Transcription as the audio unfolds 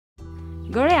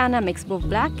Goreana makes both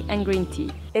black and green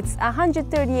tea. It's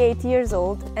 138 years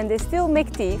old and they still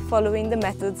make tea following the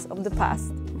methods of the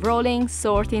past. Rolling,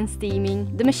 sorting,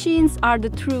 steaming, the machines are the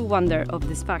true wonder of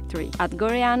this factory. At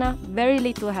Goreana, very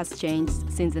little has changed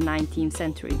since the 19th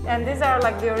century. And these are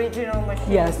like the original machines.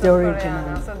 Yes, the original.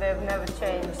 Goreana, so they've never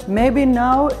changed. Maybe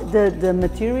now the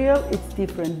material is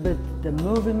different, but the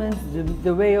movements,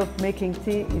 the way of making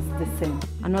tea is the same.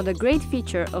 Another great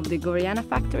feature of the Goreana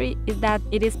factory is that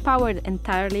it is powered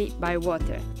entirely by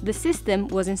water. The system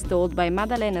was installed by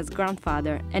Maddalena's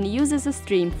grandfather and uses a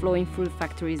stream flowing through the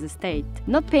factory's estate.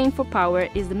 Not paying for power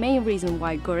is the main reason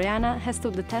why Goreana has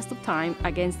stood the test of time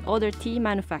against other tea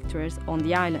manufacturers on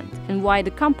the island, and why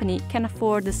the company can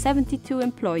afford the 72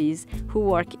 employees who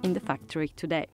work in the factory today.